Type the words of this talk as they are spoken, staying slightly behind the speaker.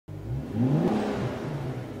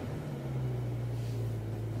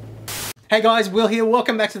Hey guys, Will here,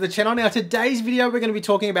 welcome back to the channel. Now today's video we're going to be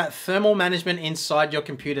talking about thermal management inside your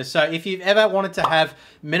computer. So if you've ever wanted to have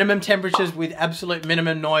minimum temperatures with absolute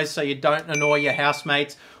minimum noise so you don't annoy your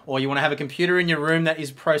housemates, or you want to have a computer in your room that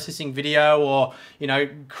is processing video or, you know,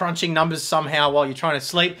 crunching numbers somehow while you're trying to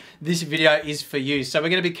sleep, this video is for you. So we're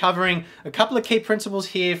going to be covering a couple of key principles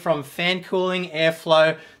here, from fan cooling,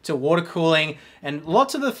 airflow to water cooling, and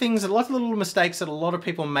lots of the things, lots of little mistakes that a lot of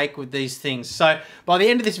people make with these things. So by the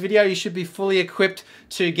end of this video, you should be fully equipped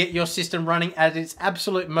to get your system running at its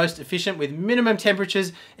absolute most efficient with minimum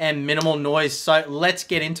temperatures and minimal noise. So let's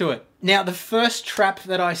get into it. Now, the first trap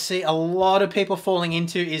that I see a lot of people falling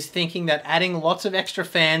into is thinking that adding lots of extra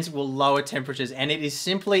fans will lower temperatures, and it is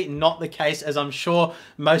simply not the case, as I'm sure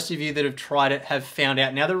most of you that have tried it have found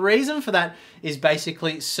out. Now, the reason for that is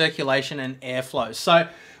basically circulation and airflow. So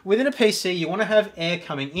within a PC, you want to have air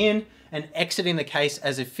coming in and exiting the case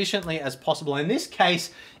as efficiently as possible. And this case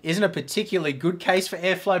isn't a particularly good case for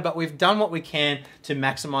airflow, but we've done what we can to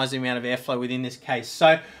maximize the amount of airflow within this case.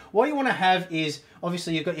 So what you want to have is,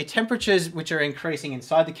 obviously you've got your temperatures which are increasing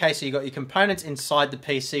inside the case, so you've got your components inside the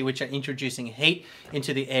PC which are introducing heat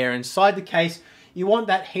into the air inside the case. You want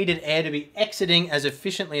that heated air to be exiting as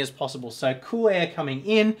efficiently as possible. So cool air coming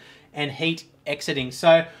in and heat exiting.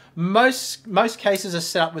 So most cases are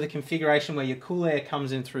set up with a configuration where your cool air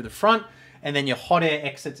comes in through the front and then your hot air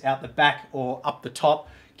exits out the back or up the top,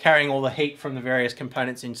 carrying all the heat from the various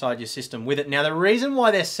components inside your system with it. Now, the reason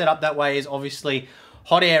why they're set up that way is obviously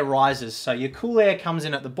hot air rises. So your cool air comes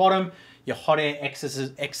in at the bottom, your hot air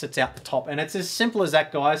exits out the top. And it's as simple as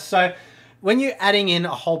that, guys. So when you're adding in a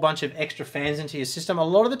whole bunch of extra fans into your system, a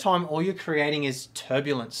lot of the time all you're creating is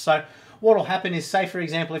turbulence. So what will happen is, say for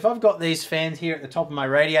example, if I've got these fans here at the top of my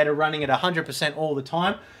radiator running at 100% all the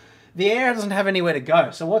time, the air doesn't have anywhere to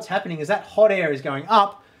go. So what's happening is that hot air is going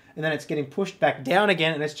up and then it's getting pushed back down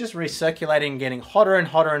again, and it's just recirculating and getting hotter and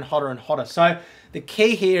hotter and hotter and hotter. So the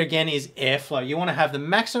key here again is airflow. You want to have the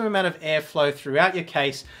maximum amount of airflow throughout your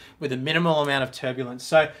case with a minimal amount of turbulence.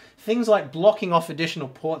 So things like blocking off additional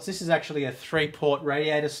ports. This is actually a 3-port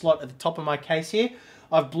radiator slot at the top of my case here.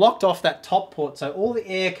 I've blocked off that top port, so all the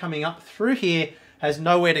air coming up through here has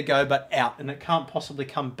nowhere to go but out, and it can't possibly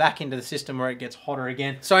come back into the system where it gets hotter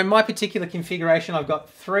again. So in my particular configuration, I've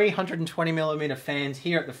got 320mm fans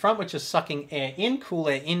here at the front, which are sucking air in, cool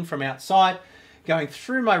air in from outside, going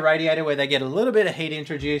through my radiator where they get a little bit of heat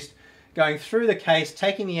introduced, going through the case,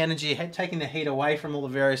 taking the energy, taking the heat away from all the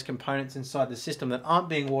various components inside the system that aren't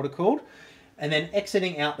being water cooled, and then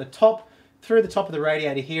exiting out the top, through the top of the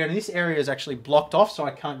radiator here. And this area is actually blocked off, so I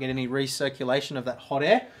can't get any recirculation of that hot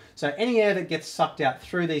air. So any air that gets sucked out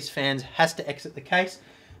through these fans has to exit the case.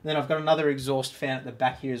 And then I've got another exhaust fan at the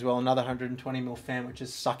back here as well, another 120mm fan, which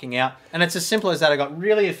is sucking out. And it's as simple as that. I've got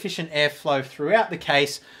really efficient airflow throughout the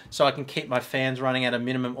case, so I can keep my fans running at a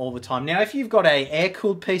minimum all the time. Now, if you've got a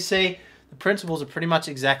air-cooled PC, the principles are pretty much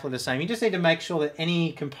exactly the same. You just need to make sure that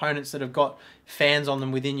any components that have got fans on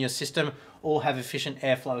them within your system all have efficient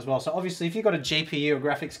airflow as well. So obviously, if you've got a GPU or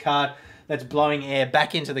graphics card that's blowing air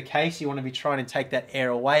back into the case, you want to be trying to take that air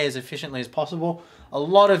away as efficiently as possible. A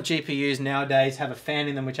lot of GPUs nowadays have a fan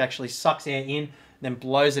in them which actually sucks air in, then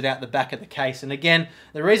blows it out the back of the case. And again,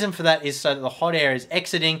 the reason for that is so that the hot air is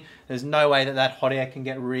exiting. There's no way that that hot air can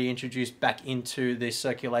get reintroduced back into the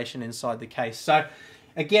circulation inside the case. So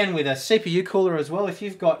again, with a CPU cooler as well, if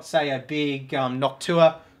you've got, say, a big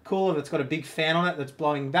Noctua cooler that's got a big fan on it that's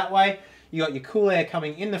blowing that way, you got your cool air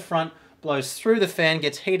coming in the front, blows through the fan,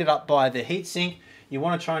 gets heated up by the heatsink. You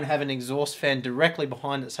want to try and have an exhaust fan directly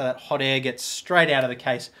behind it so that hot air gets straight out of the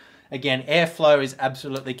case. Again, airflow is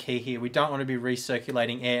absolutely key here. We don't want to be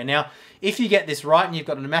recirculating air. Now, if you get this right and you've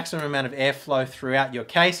got a maximum amount of airflow throughout your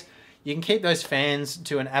case, you can keep those fans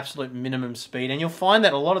to an absolute minimum speed. And you'll find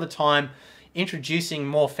that a lot of the time, introducing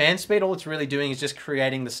more fan speed, all it's really doing is just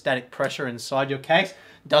creating the static pressure inside your case.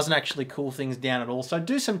 Doesn't actually cool things down at all. So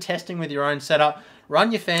do some testing with your own setup.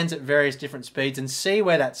 Run your fans at various different speeds and see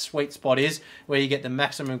where that sweet spot is, where you get the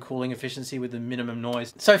maximum cooling efficiency with the minimum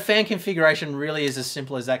noise. So fan configuration really is as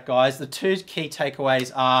simple as that, guys. The two key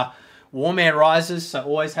takeaways are warm air rises, so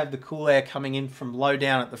always have the cool air coming in from low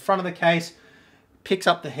down at the front of the case, picks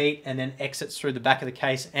up the heat and then exits through the back of the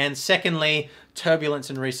case. And secondly,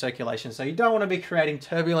 turbulence and recirculation. So you don't want to be creating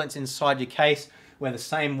turbulence inside your case where the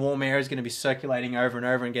same warm air is going to be circulating over and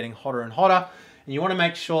over and getting hotter and hotter. And you want to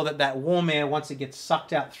make sure that that warm air, once it gets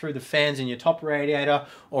sucked out through the fans in your top radiator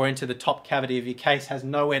or into the top cavity of your case, has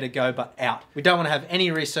nowhere to go but out. We don't want to have any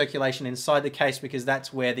recirculation inside the case because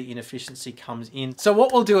that's where the inefficiency comes in. So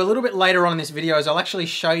what we'll do a little bit later on in this video is I'll actually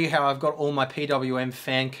show you how I've got all my PWM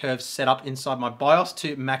fan curves set up inside my BIOS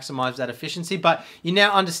to maximize that efficiency. But you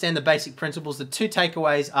now understand the basic principles. The two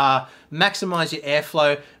takeaways are maximize your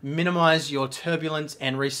airflow, minimize your turbulence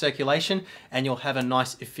and recirculation, and you'll have a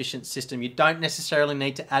nice efficient system. You don't necessarily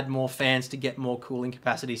need to add more fans to get more cooling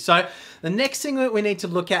capacity. So the next thing that we need to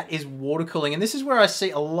look at is water cooling. And this is where I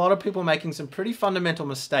see a lot of people making some pretty fundamental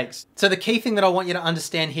mistakes. So the key thing that I want you to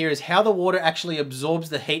understand here is how the water actually absorbs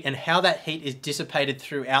the heat and how that heat is dissipated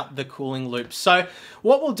throughout the cooling loop. So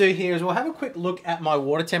what we'll do here is we'll have a quick look at my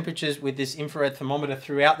water temperatures with this infrared thermometer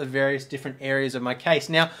throughout the various different areas of my case.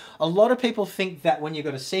 Now, a lot of people think that when you've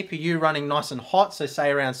got a CPU running nice and hot, so say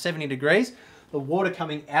around 70 degrees, the water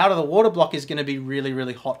coming out of the water block is going to be really,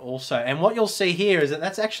 really hot also. And what you'll see here is that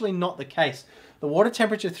that's actually not the case. The water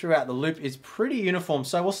temperature throughout the loop is pretty uniform.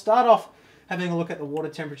 So we'll start off having a look at the water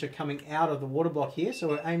temperature coming out of the water block here. So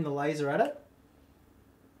we'll aim the laser at it.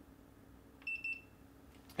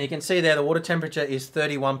 And you can see there the water temperature is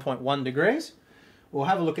 31.1 degrees. We'll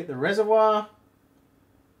have a look at the reservoir.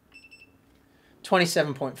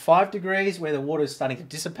 27.5 degrees where the water is starting to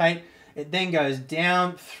dissipate. It then goes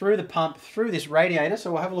down through the pump, through this radiator.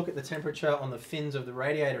 So we'll have a look at the temperature on the fins of the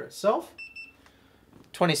radiator itself.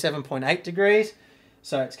 27.8 degrees.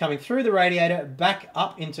 So it's coming through the radiator, back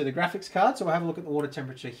up into the graphics card. So we'll have a look at the water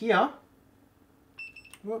temperature here.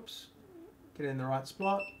 Whoops, get it in the right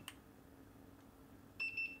spot.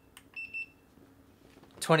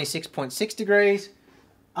 26.6 degrees.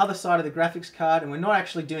 Other side of the graphics card, and we're not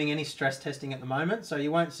actually doing any stress testing at the moment, so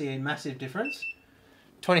you won't see a massive difference.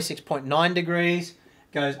 26.9 degrees,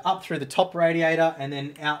 goes up through the top radiator and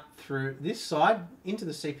then out through this side into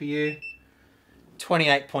the CPU.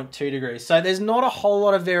 28.2 degrees. So there's not a whole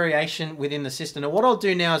lot of variation within the system. And what I'll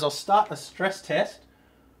do now is I'll start a stress test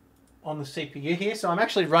on the CPU here. So I'm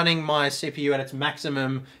actually running my CPU at its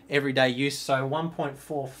maximum everyday use. So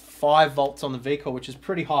 1.45 volts on the V-core, which is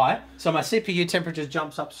pretty high. So my CPU temperature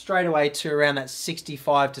jumps up straight away to around that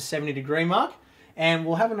 65 to 70 degree mark. And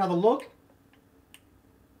we'll have another look.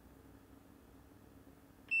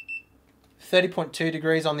 30.2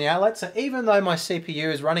 degrees on the outlet. So even though my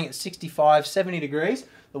CPU is running at 65, 70 degrees,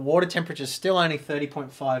 the water temperature is still only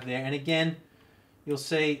 30.5 there. And again, you'll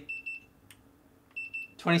see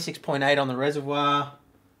 26.8 on the reservoir,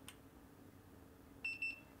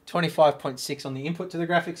 25.6 on the input to the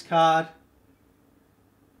graphics card,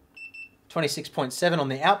 26.7 on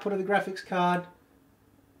the output of the graphics card,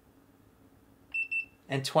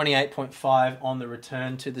 and 28.5 on the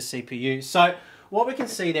return to the CPU. So what we can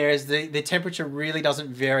see there is the temperature really doesn't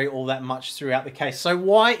vary all that much throughout the case. So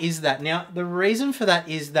why is that? Now, the reason for that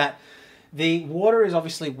is that the water is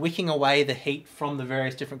obviously wicking away the heat from the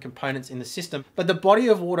various different components in the system, but the body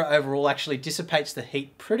of water overall actually dissipates the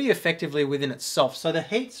heat pretty effectively within itself. So the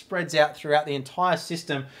heat spreads out throughout the entire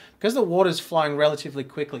system because the water is flowing relatively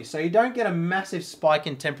quickly. So you don't get a massive spike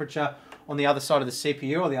in temperature on the other side of the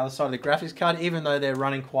CPU or the other side of the graphics card, even though they're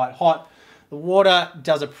running quite hot. The water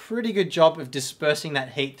does a pretty good job of dispersing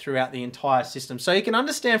that heat throughout the entire system. So you can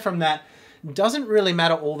understand from that, it doesn't really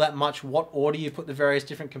matter all that much what order you put the various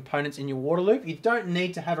different components in your water loop. You don't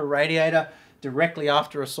need to have a radiator directly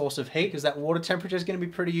after a source of heat because that water temperature is going to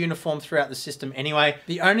be pretty uniform throughout the system anyway.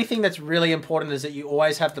 The only thing that's really important is that you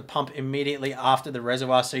always have the pump immediately after the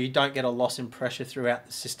reservoir so you don't get a loss in pressure throughout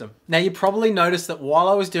the system. Now you probably noticed that while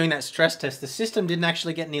I was doing that stress test, the system didn't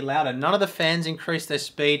actually get any louder. None of the fans increased their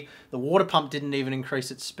speed. The water pump didn't even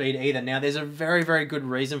increase its speed either. Now there's a very, very good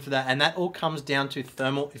reason for that, and that all comes down to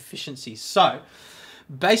thermal efficiency. So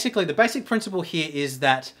basically the basic principle here is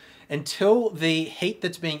that until the heat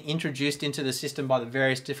that's being introduced into the system by the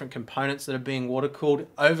various different components that are being water cooled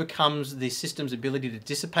overcomes the system's ability to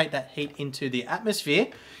dissipate that heat into the atmosphere,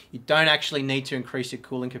 you don't actually need to increase your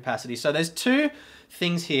cooling capacity. So there's two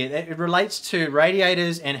things here. It relates to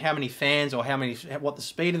radiators and how many fans or what the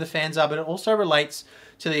speed of the fans are, but it also relates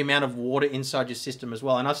to the amount of water inside your system as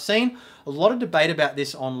well. And I've seen a lot of debate about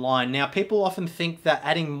this online. Now, people often think that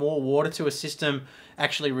adding more water to a system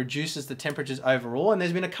actually reduces the temperatures overall. And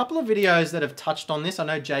there's been a couple of videos that have touched on this. I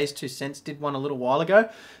know Jay's 2 Cents did one a little while ago.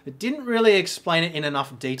 It didn't really explain it in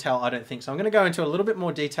enough detail, I don't think. So I'm going to go into a little bit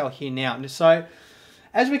more detail here now. And so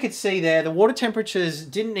as we could see there, the water temperatures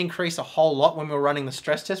didn't increase a whole lot when we were running the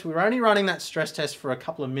stress test. We were only running that stress test for a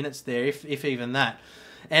couple of minutes there, if even that.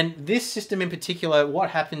 And this system in particular,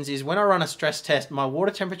 what happens is when I run a stress test, my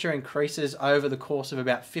water temperature increases over the course of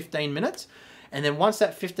about 15 minutes. And then once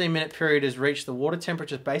that 15-minute period is reached, the water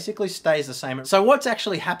temperature basically stays the same. So what's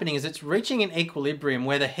actually happening is it's reaching an equilibrium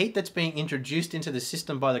where the heat that's being introduced into the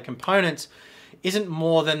system by the components isn't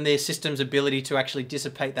more than the system's ability to actually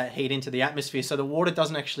dissipate that heat into the atmosphere, so the water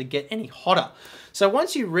doesn't actually get any hotter. So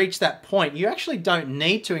once you reach that point, you actually don't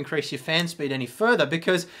need to increase your fan speed any further,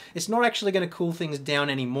 because it's not actually going to cool things down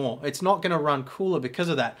anymore. It's not going to run cooler because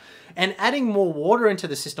of that. And adding more water into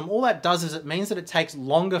the system, all that does is it means that it takes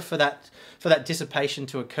longer for that dissipation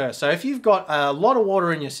to occur. So if you've got a lot of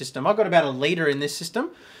water in your system, I've got about 1 liter in this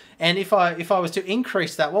system, and if I was to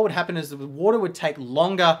increase that, what would happen is the water would take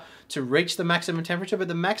longer to reach the maximum temperature, but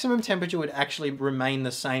the maximum temperature would actually remain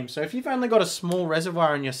the same. So if you've only got a small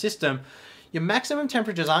reservoir in your system, your maximum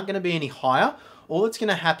temperatures aren't going to be any higher. All that's going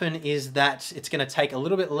to happen is that it's going to take a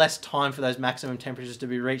little bit less time for those maximum temperatures to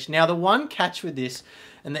be reached. Now, the one catch with this,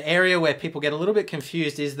 and the area where people get a little bit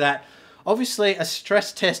confused, is that obviously a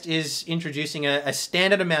stress test is introducing a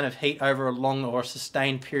standard amount of heat over a long or a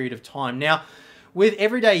sustained period of time. Now, with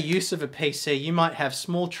everyday use of a PC, you might have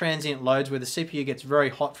small transient loads where the CPU gets very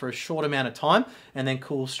hot for a short amount of time and then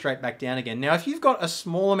cools straight back down again. Now, if you've got a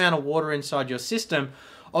small amount of water inside your system,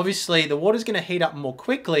 obviously the water's going to heat up more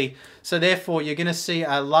quickly, so therefore you're going to see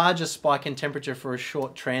a larger spike in temperature for a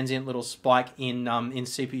short transient little spike in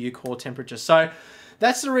CPU core temperature. So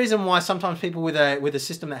that's the reason why sometimes people with a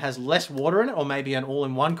system that has less water in it, or maybe an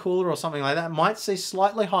all-in-one cooler or something like that, might see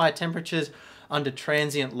slightly higher temperatures under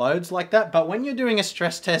transient loads like that. But when you're doing a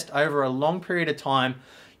stress test over a long period of time,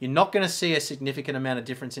 you're not going to see a significant amount of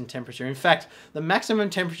difference in temperature. In fact, the maximum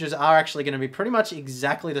temperatures are actually going to be pretty much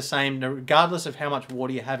exactly the same, regardless of how much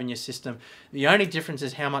water you have in your system. The only difference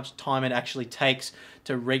is how much time it actually takes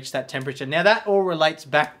to reach that temperature. Now, that all relates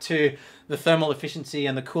back to the thermal efficiency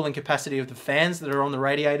and the cooling capacity of the fans that are on the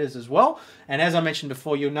radiators as well. And as I mentioned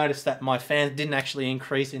before, you'll notice that my fans didn't actually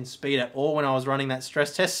increase in speed at all when I was running that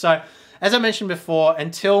stress test. So as I mentioned before,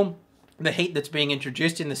 until the heat that's being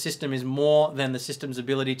introduced in the system is more than the system's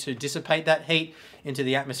ability to dissipate that heat into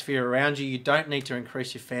the atmosphere around you, you don't need to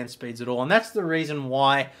increase your fan speeds at all. And that's the reason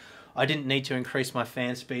why I didn't need to increase my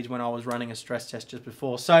fan speeds when I was running a stress test just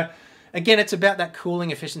before. So again, it's about that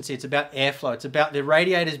cooling efficiency. It's about airflow. It's about the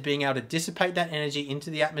radiators being able to dissipate that energy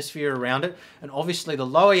into the atmosphere around it. And obviously, the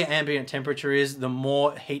lower your ambient temperature is, the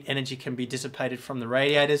more heat energy can be dissipated from the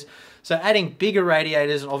radiators. So adding bigger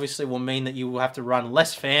radiators obviously will mean that you will have to run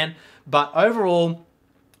less fan. But overall,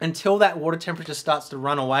 until that water temperature starts to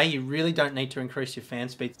run away, you really don't need to increase your fan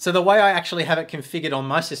speed. So the way I actually have it configured on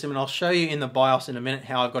my system, and I'll show you in the BIOS in a minute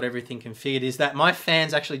how I've got everything configured, is that my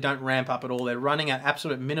fans actually don't ramp up at all. They're running at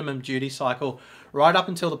absolute minimum duty cycle right up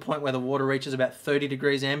until the point where the water reaches about 30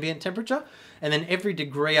 degrees ambient temperature. And then every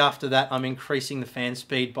degree after that, I'm increasing the fan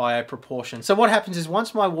speed by a proportion. So what happens is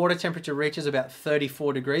once my water temperature reaches about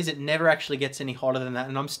 34 degrees, it never actually gets any hotter than that.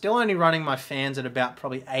 And I'm still only running my fans at about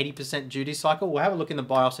probably 80% duty cycle. We'll have a look in the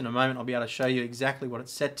BIOS in a moment. I'll be able to show you exactly what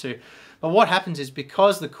it's set to. But what happens is,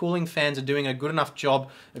 because the cooling fans are doing a good enough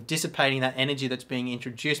job of dissipating that energy that's being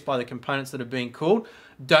introduced by the components that are being cooled,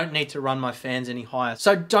 don't need to run my fans any higher.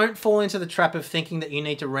 So don't fall into the trap of thinking that you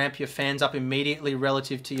need to ramp your fans up immediately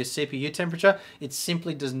relative to your CPU temperature. It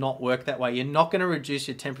simply does not work that way. You're not going to reduce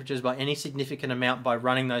your temperatures by any significant amount by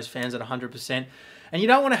running those fans at 100%. And you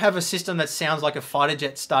don't want to have a system that sounds like a fighter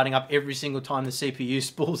jet starting up every single time the CPU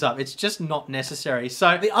spools up. It's just not necessary.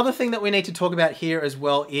 So the other thing that we need to talk about here as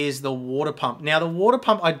well is the water pump. Now, the water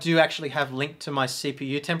pump I do actually have linked to my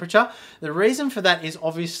CPU temperature. The reason for that is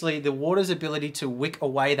obviously the water's ability to wick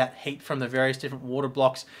away that heat from the various different water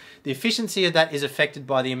blocks. The efficiency of that is affected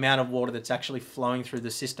by the amount of water that's actually flowing through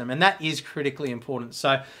the system, and that is critically important.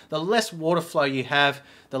 So the less water flow you have,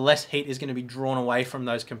 the less heat is going to be drawn away from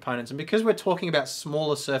those components. And because we're talking about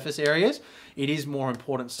smaller surface areas, it is more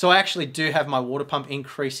important. So I actually do have my water pump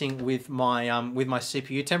increasing with my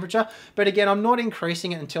CPU temperature, but again, I'm not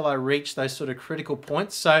increasing it until I reach those sort of critical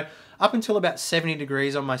points. So up until about 70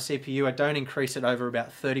 degrees on my CPU, I don't increase it over about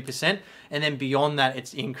 30%. And then beyond that,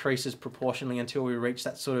 it increases proportionally until we reach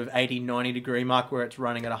that sort of 80, 90 degree mark where it's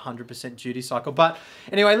running at 100% duty cycle. But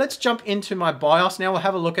anyway, let's jump into my BIOS now. We'll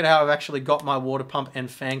have a look at how I've actually got my water pump and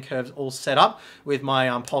fan curves all set up with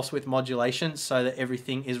my pulse width modulation so that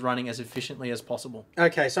everything is running as efficiently as possible.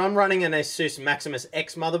 Okay, so I'm running an ASUS Maximus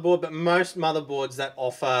X motherboard, but most motherboards that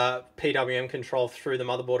offer PWM control through the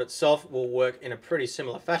motherboard itself will work in a pretty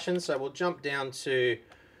similar fashion. So we'll jump down to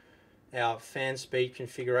our fan speed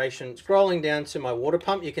configuration. Scrolling down to my water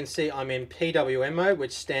pump, you can see I'm in PWM mode,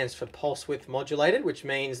 which stands for pulse width modulated, which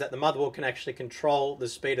means that the motherboard can actually control the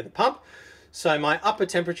speed of the pump. So my upper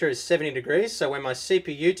temperature is 70 degrees. So when my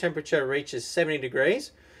CPU temperature reaches 70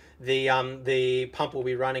 degrees, the pump will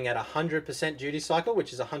be running at 100% duty cycle,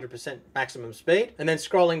 which is 100% maximum speed. And then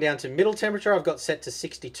scrolling down to middle temperature, I've got set to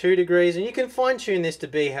 62 degrees, and you can fine tune this to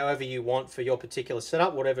be however you want for your particular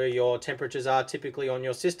setup, whatever your temperatures are typically on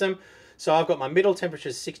your system. So I've got my middle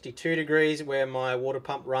temperature 62 degrees, where my water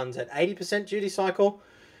pump runs at 80% duty cycle.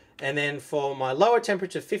 And then for my lower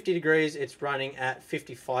temperature, 50 degrees, it's running at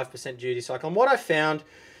 55% duty cycle. And what I found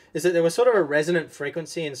is that there was sort of a resonant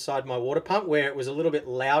frequency inside my water pump where it was a little bit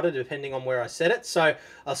louder depending on where I set it. So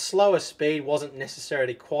a slower speed wasn't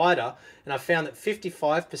necessarily quieter. And I found that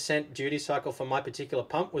 55% duty cycle for my particular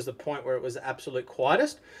pump was the point where it was the absolute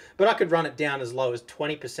quietest. But I could run it down as low as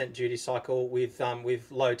 20% duty cycle with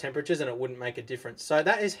low temperatures, and it wouldn't make a difference. So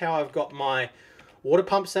that is how I've got my water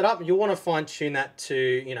pump set up. You'll want to fine tune that to,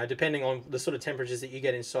 you know, depending on the sort of temperatures that you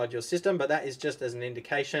get inside your system, but that is just as an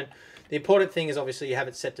indication. The important thing is obviously you have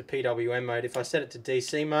it set to PWM mode. If I set it to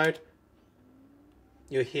DC mode,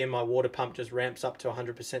 you'll hear my water pump just ramps up to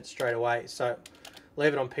 100% straight away. So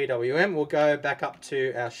leave it on PWM. We'll go back up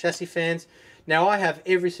to our chassis fans. Now I have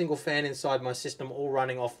every single fan inside my system all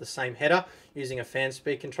running off the same header using a fan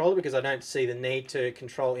speed controller because I don't see the need to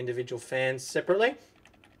control individual fans separately.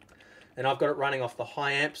 And I've got it running off the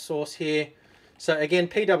high amp source here. So again,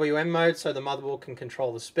 PWM mode, so the motherboard can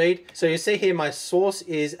control the speed. So you see here, my source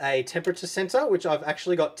is a temperature sensor, which I've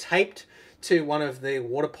actually got taped to one of the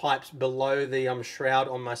water pipes below the shroud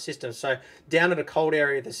on my system. So down at a cold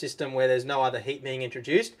area of the system where there's no other heat being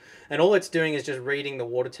introduced. And all it's doing is just reading the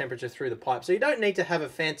water temperature through the pipe. So you don't need to have a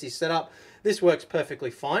fancy setup. This works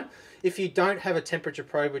perfectly fine. If you don't have a temperature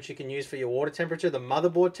probe, which you can use for your water temperature, the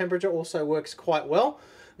motherboard temperature also works quite well.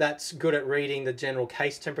 That's good at reading the general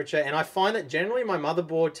case temperature. And I find that generally my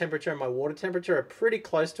motherboard temperature and my water temperature are pretty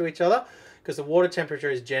close to each other because the water temperature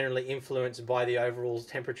is generally influenced by the overall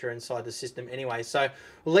temperature inside the system anyway. So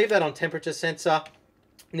we'll leave that on temperature sensor.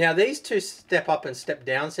 Now these two step up and step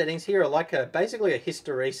down settings here are like basically a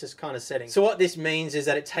hysteresis kind of setting. So what this means is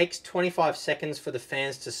that it takes 25 seconds for the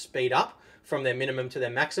fans to speed up from their minimum to their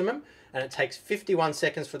maximum, and it takes 51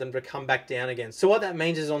 seconds for them to come back down again. So what that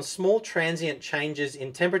means is on small transient changes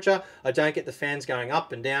in temperature, I don't get the fans going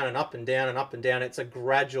up and down and up and down and up and down. It's a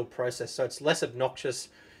gradual process, so it's less obnoxious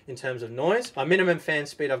in terms of noise. My minimum fan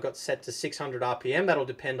speed I've got set to 600 RPM. That'll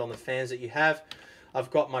depend on the fans that you have. I've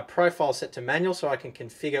got my profile set to manual so I can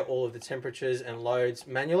configure all of the temperatures and loads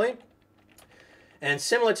manually. And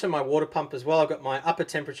similar to my water pump as well, I've got my upper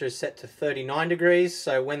temperature set to 39 degrees.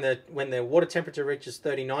 So when the water temperature reaches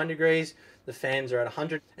 39 degrees, the fans are at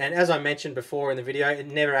 100. And as I mentioned before in the video, it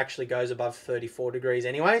never actually goes above 34 degrees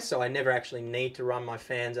anyway. So I never actually need to run my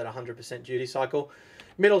fans at 100% duty cycle.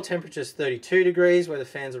 Middle temperature is 32 degrees where the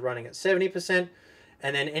fans are running at 70%.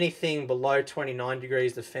 And then anything below 29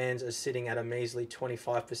 degrees, the fans are sitting at a measly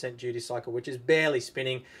 25% duty cycle, which is barely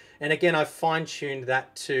spinning. And again, I've fine-tuned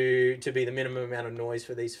that to be the minimum amount of noise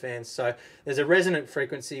for these fans. So there's a resonant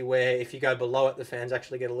frequency where if you go below it, the fans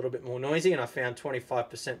actually get a little bit more noisy. And I found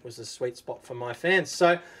 25% was the sweet spot for my fans.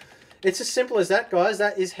 So it's as simple as that, guys.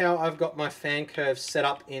 That is how I've got my fan curve set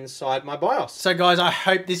up inside my BIOS. So guys, I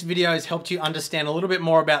hope this video has helped you understand a little bit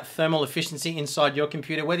more about thermal efficiency inside your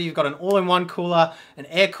computer, whether you've got an all-in-one cooler, an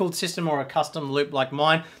air-cooled system, or a custom loop like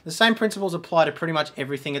mine. The same principles apply to pretty much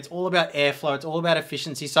everything. It's all about airflow. It's all about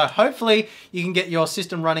efficiency. So hopefully you can get your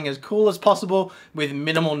system running as cool as possible with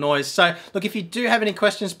minimal noise. So look, if you do have any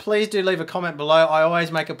questions, please do leave a comment below. I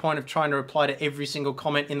always make a point of trying to reply to every single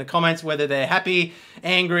comment in the comments, whether they're happy,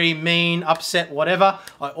 angry, mean, upset, whatever.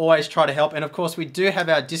 I always try to help. And of course, we do have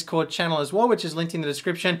our Discord channel as well, which is linked in the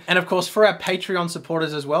description. And of course, for our Patreon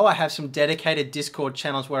supporters as well, I have some dedicated Discord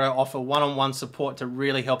channels where I offer one-on-one support to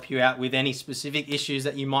really help you out with any specific issues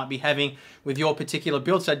that you might be having with your particular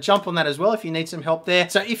build. So jump on that as well if you need some help there.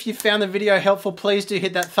 So if you found the video helpful, please do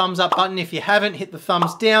hit that thumbs up button. If you haven't, hit the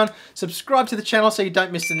thumbs down. Subscribe to the channel so you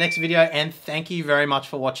don't miss the next video. And thank you very much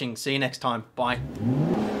for watching. See you next time. Bye.